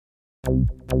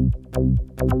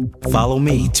Follow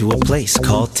me to a place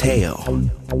called Teo,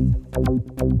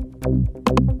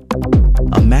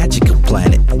 a magical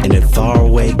planet in a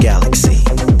faraway galaxy.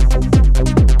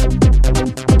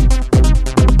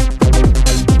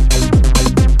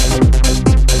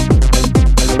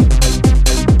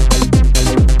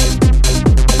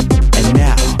 And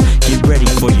now, get ready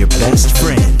for your best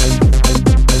friend.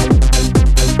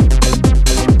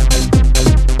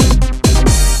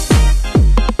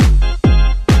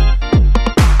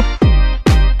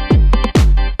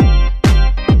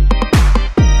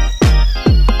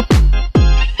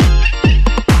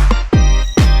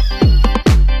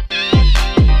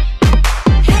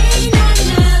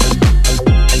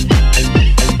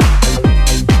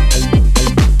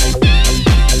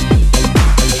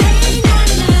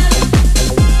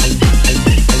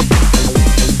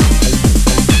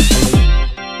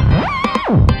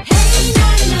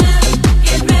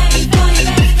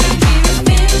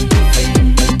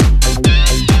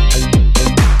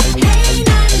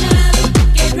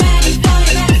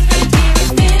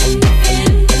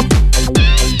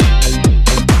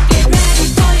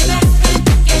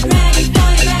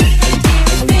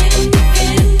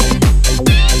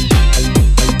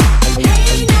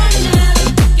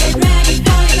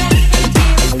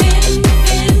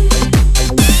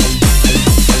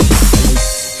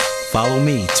 Follow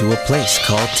me to a place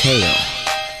called Teo,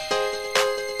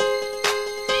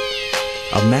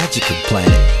 a magical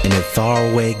planet in a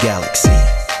faraway galaxy.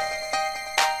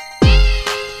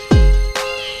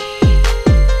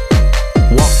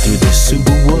 Walk through the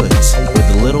Suba woods where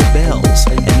the little bells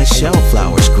and the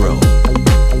shellflowers grow.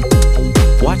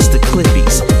 Watch the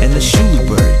clippies and the shulu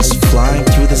birds flying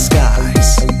through the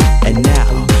skies. And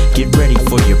now, get ready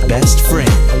for your best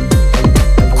friend.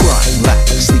 Crying,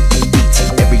 laughing, sleeping,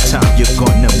 eating. Every time you're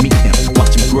gonna meet him,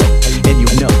 watch him grow, and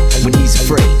you'll know when he's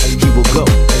afraid, he will go.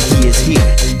 He is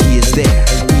here, he is there,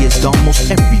 he is almost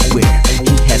everywhere.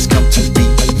 He has come to be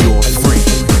your friend.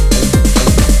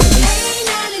 Hey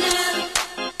na na na,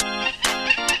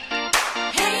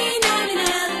 hey na na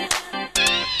na,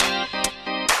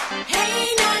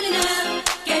 hey na na na.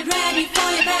 Get ready for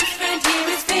your best friend. Here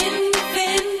is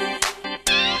Finfin.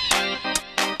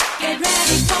 Get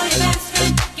ready for your best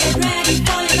friend. Get ready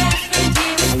for your best friend.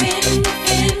 Here is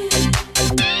Finfin.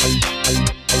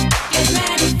 Get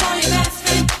ready for your best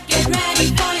friend. Get ready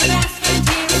for your best friend.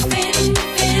 Here is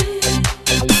Finfin.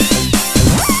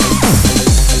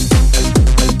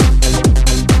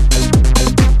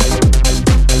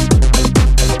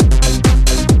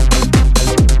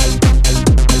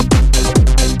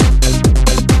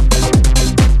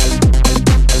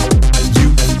 You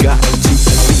got to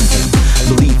feed him,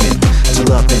 believe him, to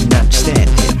love and understand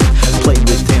him. Play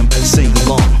with him, sing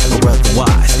along, or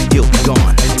otherwise he'll be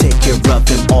gone. Take care of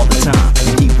him all the time,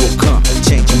 and he will come,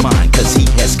 change your mind, cause he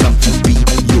has come to be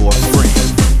your friend.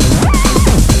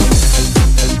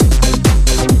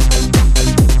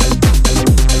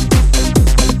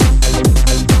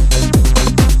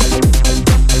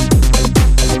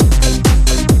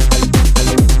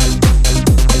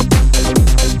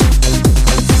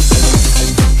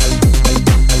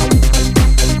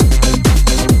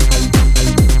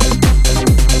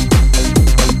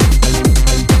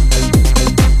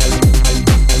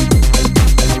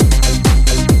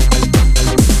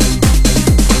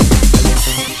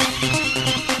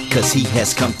 Cause he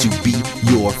has come to be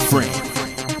your friend.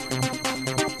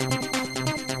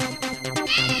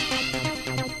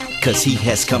 Cause he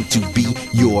has come to be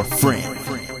your friend.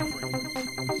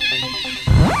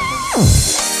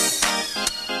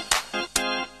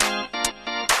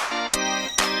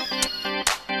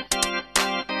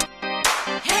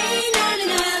 Hey na na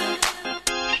na,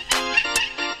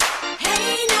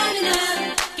 hey na na na.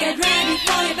 Get ready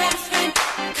for your best friend.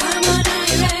 Come on, are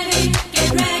you ready? Get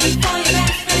ready for your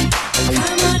best friend.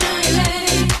 Come on, are you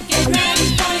ready? Get ready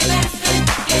for your best friend.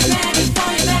 Get ready for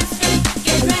your best friend.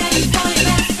 Get ready for your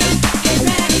best friend. Get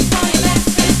ready for your best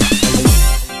friend.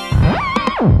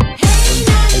 Hey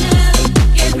na na na,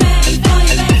 get ready for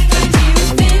your best friend. Here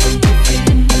is Finfin.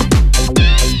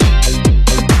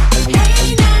 Hey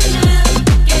na na na,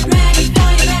 get ready for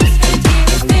your best friend.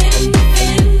 Here is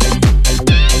Finfin.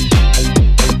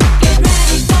 Get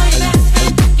ready for your best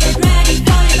friend. Get ready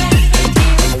for your best friend.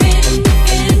 Here is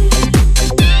Finfin.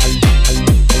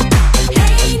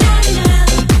 Hey na na na,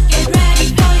 get ready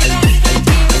for your best friend.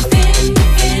 Here is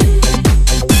Finfin.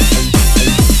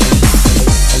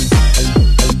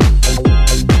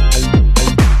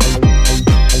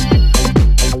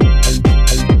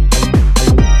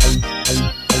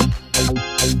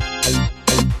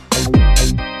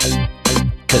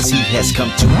 Cause he has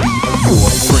come to